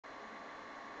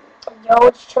Yo,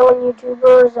 it's chilling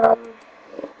YouTubers.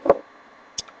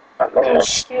 I'm in the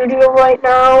studio right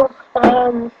now.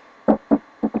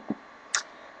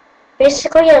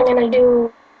 Basically, I'm gonna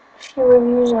do a few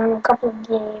reviews on a couple of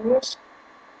games.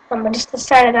 I just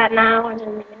decided that now. I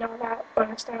didn't even know that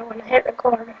when I hit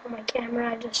record on my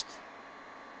camera.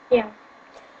 Yeah.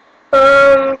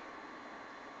 Um,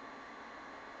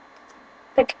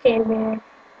 Pick a game here.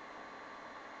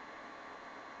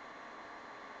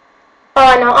 Oh,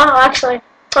 I know. Oh, actually,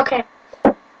 okay.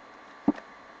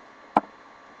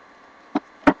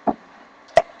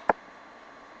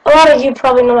 A lot of you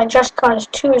probably know that Just Cause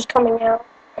 2 is coming out,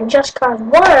 and Just Cause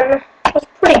 1 was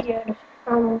pretty good.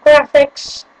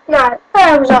 Graphics,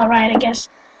 it was alright, I guess.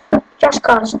 Just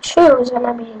Cause 2 is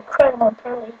gonna be incredible.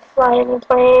 Apparently, you can fly any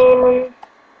plane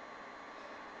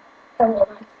and everything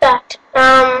like that.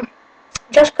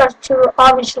 Just Cause 2,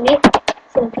 obviously,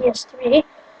 for the PS3,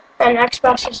 and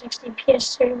Xbox 360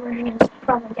 PS3 version is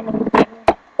probably gonna be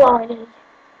better. Well, it is.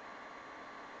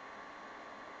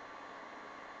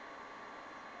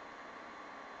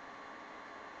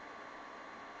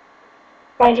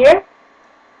 Right here.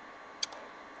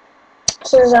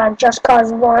 This is Just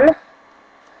Cause 1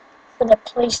 for the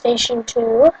PlayStation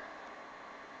 2.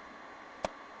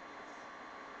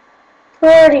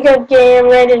 Pretty good game,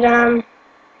 rated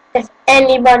if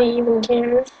anybody even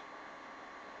cares.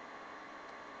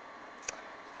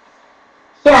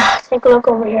 Yeah, take a look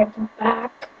over here at the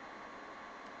back.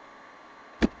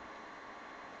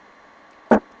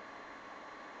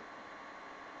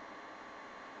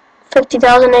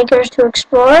 "50,000 acres to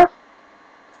explore,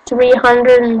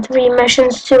 303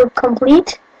 missions to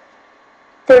complete,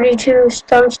 32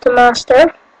 stunts to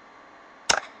master,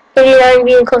 89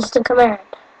 vehicles to command."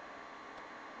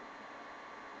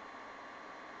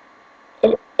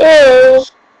 It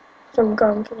is some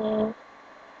gun game.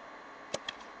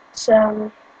 It's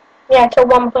it's a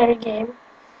one-player game.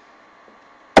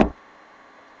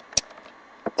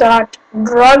 Got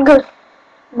blood,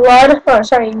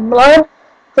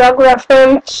 drug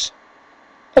reference,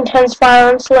 intense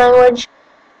violence, language,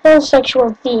 and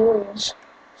sexual themes.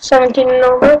 17 and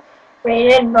over,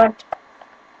 rated, but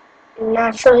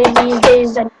naturally these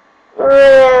days that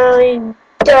really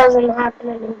doesn't happen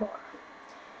anymore.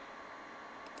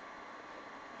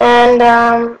 And,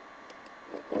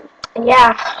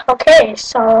 yeah, okay,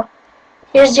 so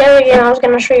here's the other game I was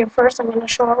going to show you first. I'm going to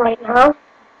show it right now.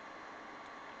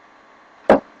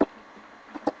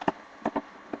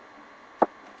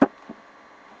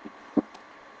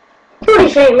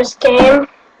 Pretty famous game,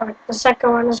 but the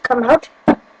second one has come out.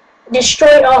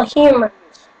 Destroy All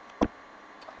Humans.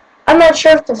 I'm not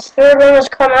sure if the third one has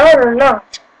come out or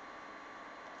not.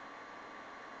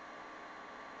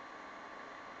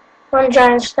 One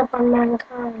giant step on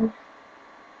mankind.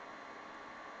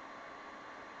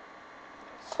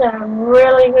 It's a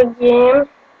really good game. You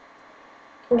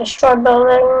can destroy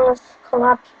buildings,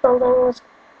 collapse buildings,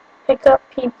 pick up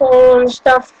people and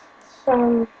stuff.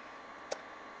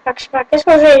 Actually, this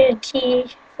one's rated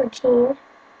T for teen.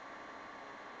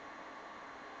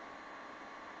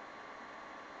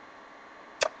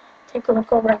 Take a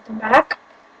look over at the back.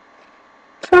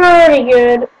 Pretty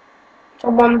good. It's a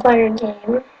one-player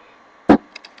game.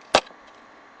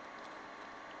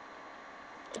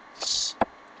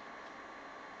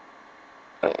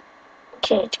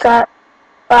 It's got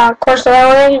coarse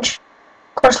language,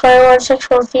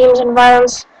 sexual themes, and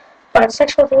violence. But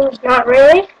sexual themes, not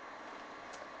really.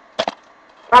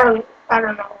 I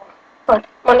don't know. But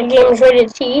when a game is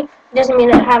rated T, it doesn't mean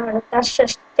it haven't. That's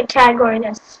just the category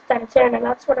that it's in, and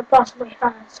that's what it possibly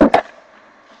has.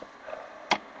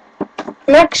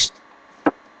 Next,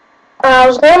 I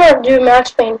was going to do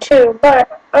Max Payne 2,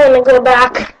 but I'm going to go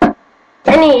back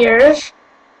many years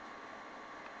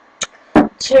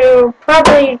to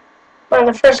probably one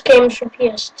of the first games for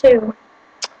PS2.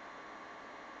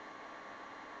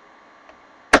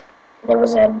 There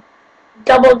was a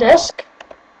double disc.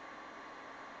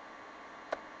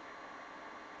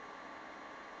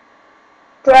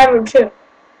 Driver 2.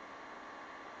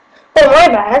 Oh, my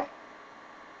bad.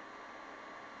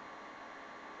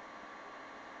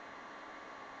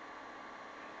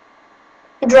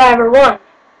 Driver 1.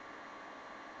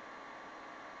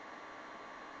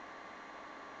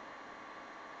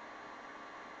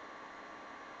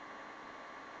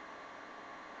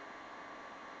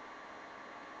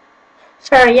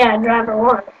 Sorry, yeah, Driver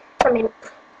 1. I mean,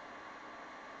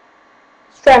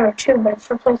 it's Driver 2, but it's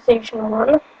for PlayStation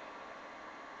 1.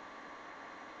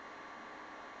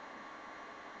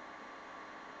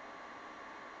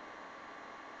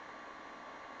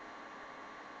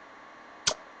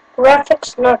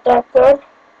 Graphics, not that good.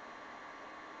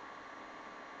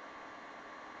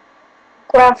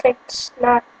 Graphics,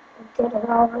 not good at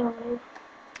all, really.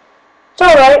 It's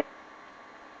alright.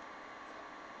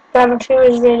 Driver 2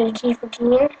 is rated G for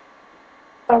teen,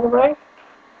 by the way.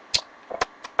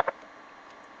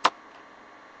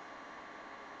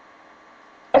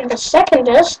 And the second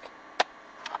disc,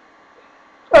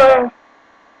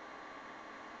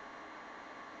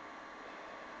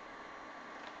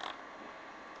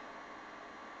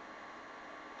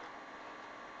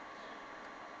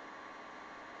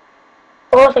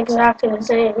 both exactly the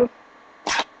same.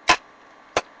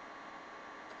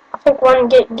 I think one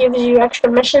gives you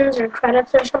extra missions or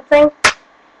credits or something.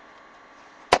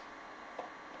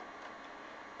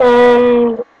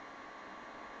 And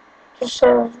just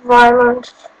says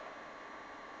violent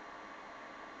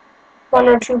 1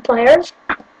 or 2 players.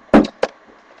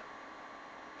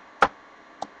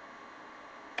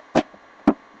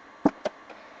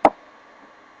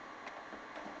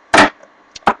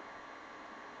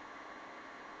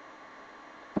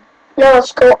 Now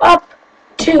let's go up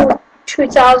to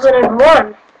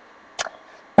 2001.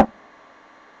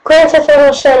 Grand Theft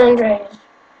Auto San Andreas.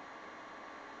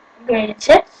 Greatest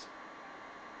hits.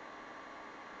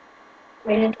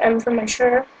 Rated M for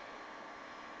mature.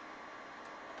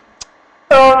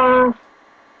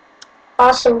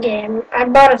 Awesome game. I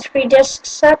bought a 3-disc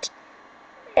set.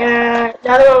 The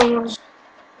other one was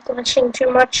glitching too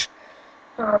much.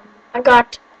 I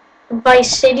got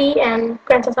Vice City and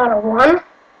Grand Theft Auto 1.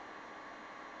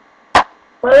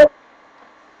 What?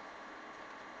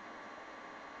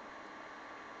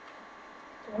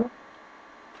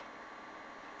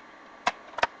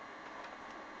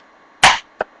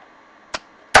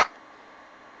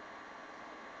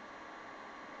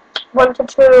 One to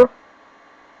 2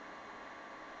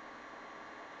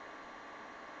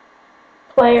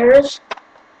 players.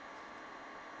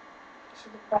 See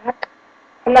the back.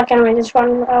 I'm not gonna read this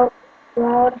one out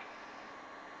loud.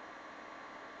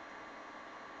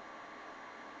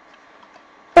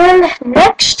 And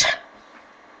next,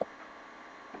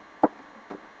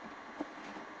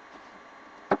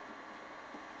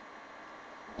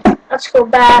 let's go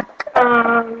back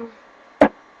to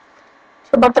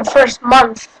about the first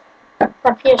month that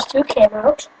ps2 came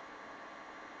out.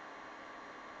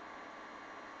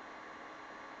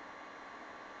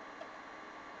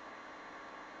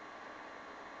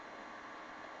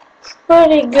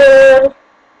 Pretty good.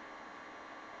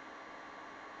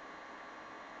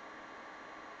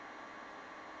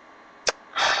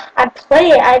 I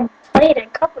played it a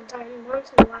couple times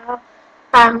once in a while.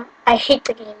 I hate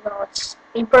the game though. It's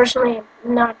me personally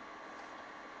not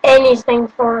anything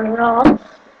for it at all.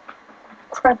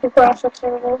 Crappy graphics,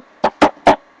 everything.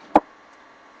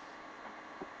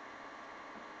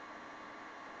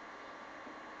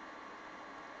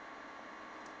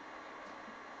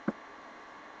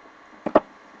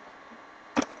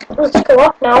 Let's go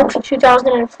up now to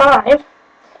 2005.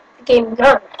 The game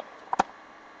Gun.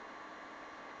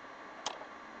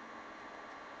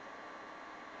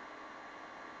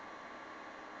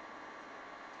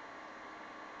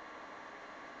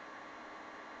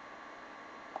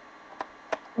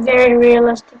 Very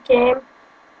realistic game.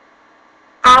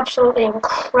 Absolutely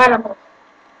incredible.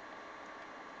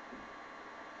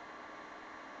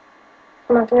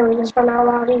 I'm not going to read this one out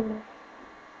loud either.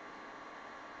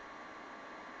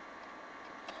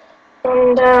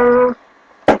 And,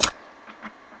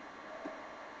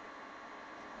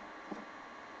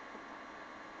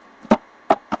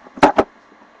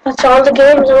 that's all the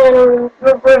games I'm going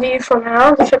to review for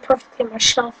now. They fit perfectly on my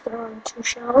shelf. They're on 2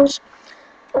 shelves.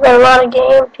 I've got a lot of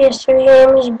PS3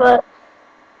 games, but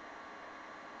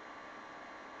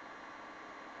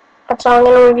that's all I'm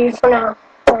going to review for now.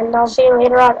 And I'll see you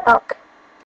later on Elk.